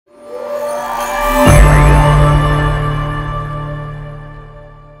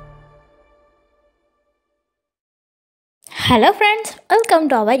Hello friends, welcome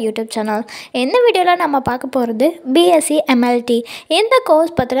to our YouTube channel. இந்த வீடியோல நம்ம பார்க்க போறது Bsc MLT. இந்த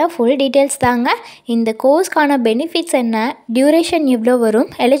கோர்ஸ் பத்தின full details தாங்க. இந்த கோர்ஸ்க்கான benefits என்ன, duration எவ்வளவு வரும்,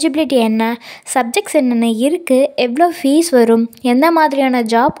 eligibility என்ன, subjects என்னென்ன இருக்கு, எவ்வளவு fees வரும், எந்த மாதிரியான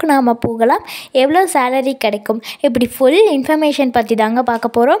ஜாப்க்கு நாம போகலாம், எவ்வளவு salary கிடைக்கும், இப்படி full information பத்தி தாங்க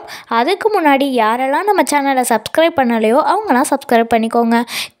பார்க்க போறோம். அதுக்கு முன்னாடி யாரெல்லாம் நம்ம சேனலை subscribe பண்ணலையோ அவங்கலாம் subscribe பண்ணிக்கோங்க.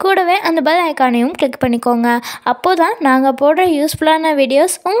 கூடவே அந்த bell ஐகானையும் click பண்ணிக்கோங்க. அப்போதான் நாங்க போடுற யூஸ்ஃபுல்லான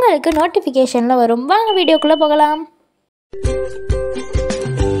வீடியோஸ் உங்களுக்கு நோட்டிஃபிகேஷனில் வரும். வாங்க வீடியோக்குள்ளே போகலாம்.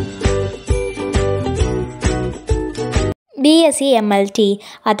 Bsc MLT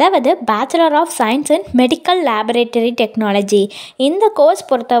அதாவது bachelor of science in medical laboratory technology. இந்த கோர்ஸ்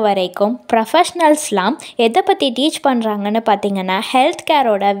பொறுத்த வரைக்கும் ப்ரொஃபஷ்னல்ஸ்லாம் எதை பற்றி டீச் பண்ணுறாங்கன்னு பார்த்தீங்கன்னா ஹெல்த்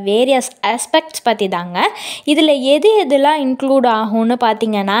கேரோட வேரியஸ் ஆஸ்பெக்ட்ஸ் பற்றி தாங்க. இதில் எதெல்லாம் இன்க்ளூட் ஆகும்னு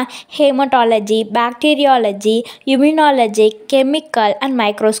பார்த்தீங்கன்னா ஹேமட்டாலஜி, bacteriology, immunology, chemical and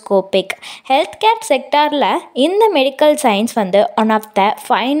microscopic. Health care செக்டாரில் இந்த medical science one of the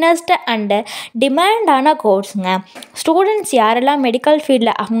finest and டிமாண்டான கோர்ஸுங்க. Students யாரெல்லாம் மெடிக்கல்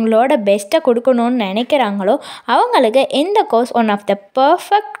ஃபீல்டில் அவங்களோட பெஸ்ட்டை கொடுக்கணும்னு நினைக்கிறாங்களோ அவங்களுக்கு இந்த course one of the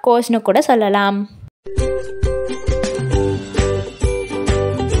perfect கோர்ஸ்னு கூட சொல்லலாம்.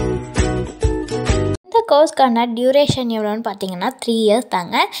 இந்த கோர்ஸ்க்கான டியூரேஷன் எவ்வளோன்னு பார்த்தீங்கன்னா 3 years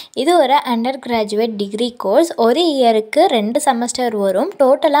தாங்க. இது ஒரு அண்டர் கிராஜுவேட் டிகிரி கோர்ஸ். ஒரு இயருக்கு 2 செமஸ்டர் வரும்.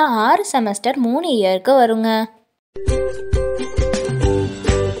 டோட்டலாக 6 செமஸ்டர் 3 இயருக்கு வருங்க.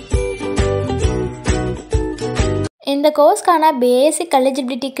 இந்த கோர்ஸ்க்கான பேசிக்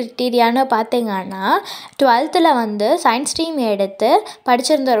எலிஜிபிலிட்டி கிரிட்டீரியான்னு பார்த்தீங்கன்னா 12th சயின்ஸ் ஸ்ட்ரீம் எடுத்து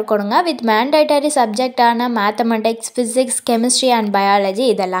படிச்சிருந்துருக்கணுங்க. With mandatory சப்ஜெக்டான mathematics, physics, chemistry and biology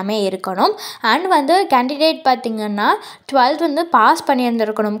இதெல்லாமே இருக்கணும். அண்ட் கேண்டிடேட் பார்த்திங்கன்னா 12th பாஸ்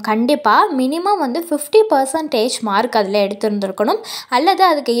பண்ணியிருந்துருக்கணும். கண்டிப்பாக மினிமம் 50% மார்க் அதில் எடுத்துருந்துருக்கணும். அல்லது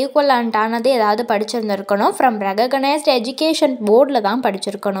அதுக்கு ஈக்குவலண்ட்டானது ஏதாவது படிச்சிருந்துருக்கணும். ஃப்ரம் ரெகக்னைஸ்ட் எஜுகேஷன் போர்டில் தான்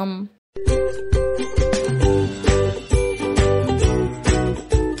படிச்சிருக்கணும்.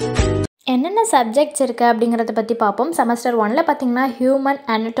 என்னென்ன சப்ஜெக்ட்ஸ் இருக்குது அப்படிங்கிறத பற்றி பார்ப்போம். செமஸ்டர் 1ல் பார்த்திங்கன்னா human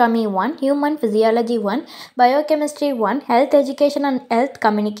anatomy 1, human physiology 1, biochemistry 1, health education and health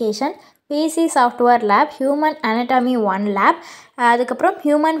communication, PC software lab, human anatomy 1 lab, அதுக்கப்புறம்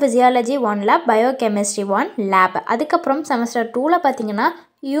human physiology 1 lab, biochemistry 1 lab. அதுக்கப்புறம் செமஸ்டர் 2ல் பார்த்திங்கன்னா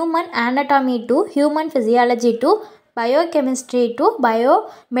human anatomy 2, human physiology 2, biochemistry 2,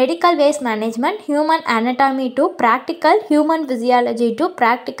 biomedical waste management, human anatomy 2, practical human physiology 2,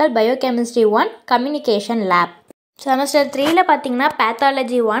 practical biochemistry 1, communication lab. Semester 3ல பார்த்தீங்கன்னா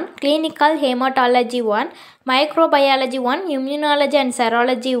pathology 1, clinical hematology 1, microbiology 1, immunology and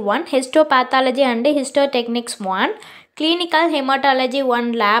serology 1, histopathology and histotechnics 1, clinical hematology 1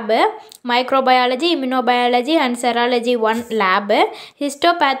 lab, microbiology, immunobiology and serology 1 lab,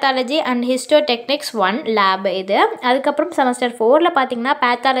 histopathology and histotechnics 1 lab. இது அதுக்கப்புறம் semester 4ல் பார்த்தீங்கன்னா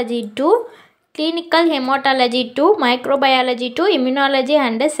pathology 2, clinical hematology 2, microbiology 2, immunology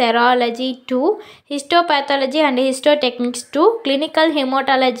and serology 2, histopathology and histotechnics 2, clinical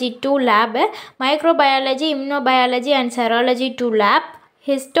hematology 2 lab, microbiology, immunobiology and serology 2 lab,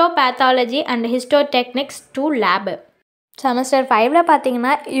 histopathology and histotechnics 2 lab. Semester 5ல்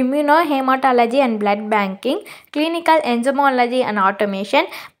பார்த்தீங்கன்னா immuno ஹேமட்டாலஜி and blood banking, clinical என்சமாலஜி and automation,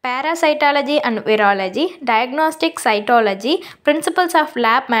 parasitology and virology, diagnostic cytology, principles of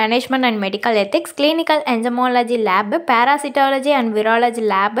lab management and medical ethics, clinical entomology lab, parasitology and virology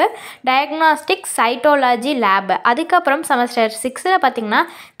lab, diagnostic cytology lab. அதுக்கப்புறம் semester 6ல் பார்த்தீங்கன்னா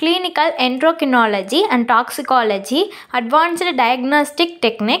clinical endocrinology and toxicology, advanced diagnostic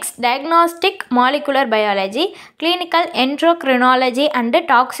techniques, diagnostic molecular biology, clinical endocrinology and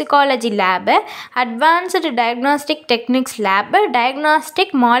toxicology lab, advanced diagnostic techniques lab, diagnostic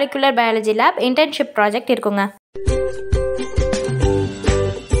molecular biology lab, internship project இருக்குங்க.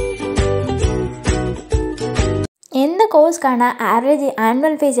 இந்த கோர்ஸ்க்கான average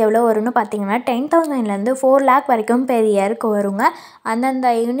annual fees எவ்வளோ வரும்னு பார்த்தீங்கன்னா 10,000லேருந்து 4 lakh வரைக்கும் per இயருக்கு வருங்க.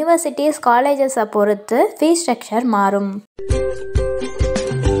 அந்தந்த யூனிவர்சிட்டிஸ் காலேஜஸை பொறுத்து ஃபீஸ் ஸ்ட்ரக்சர் மாறும்.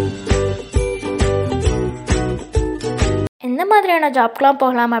 எந்த மாதிரியான ஜாப்க்கெலாம்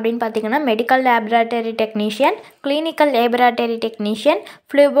போகலாம் அப்படின்னு பார்த்தீங்கன்னா medical laboratory technician, clinical laboratory technician,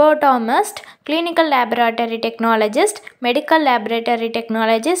 ஃப்ளிபோட்டோமிஸ்ட், clinical laboratory technologist, medical laboratory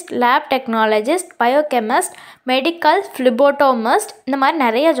technologist, lab technologist, biochemist, medical ஃப்ளிபோட்டோமிஸ்ட், இந்த மாதிரி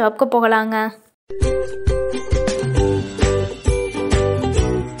நிறைய ஜாப்க்கு போகலாங்க.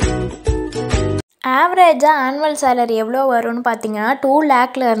 ஆவரேஜாக ஆனுவல் சேலரி எவ்வளோ வரும்னு பார்த்தீங்கன்னா 2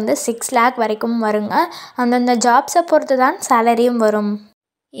 lakhலேருந்து 6 lakh வரைக்கும் வருங்க. அந்தந்த ஜாப்ஸை பொறுத்து தான் சேலரியும் வரும்.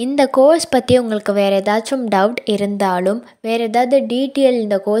 இந்த கோர்ஸ் பற்றி உங்களுக்கு வேறு ஏதாச்சும் டவுட் இருந்தாலும், வேறு ஏதாவது டீட்டெயில்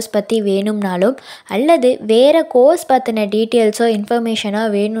இந்த கோர்ஸ் பற்றி வேணும்னாலும், அல்லது வேறு கோர்ஸ் பற்றின டீட்டெயில்ஸோ இன்ஃபர்மேஷனோ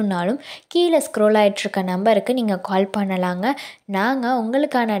வேணும்னாலும் கீழே ஸ்க்ரோல் ஆகிட்ருக்க நம்பருக்கு நீங்கள் கால் பண்ணலாங்க. நாங்கள்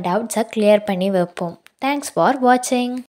உங்களுக்கான டவுட்ஸை கிளியர் பண்ணி வைப்போம். தேங்க்ஸ் ஃபார் வாட்சிங்.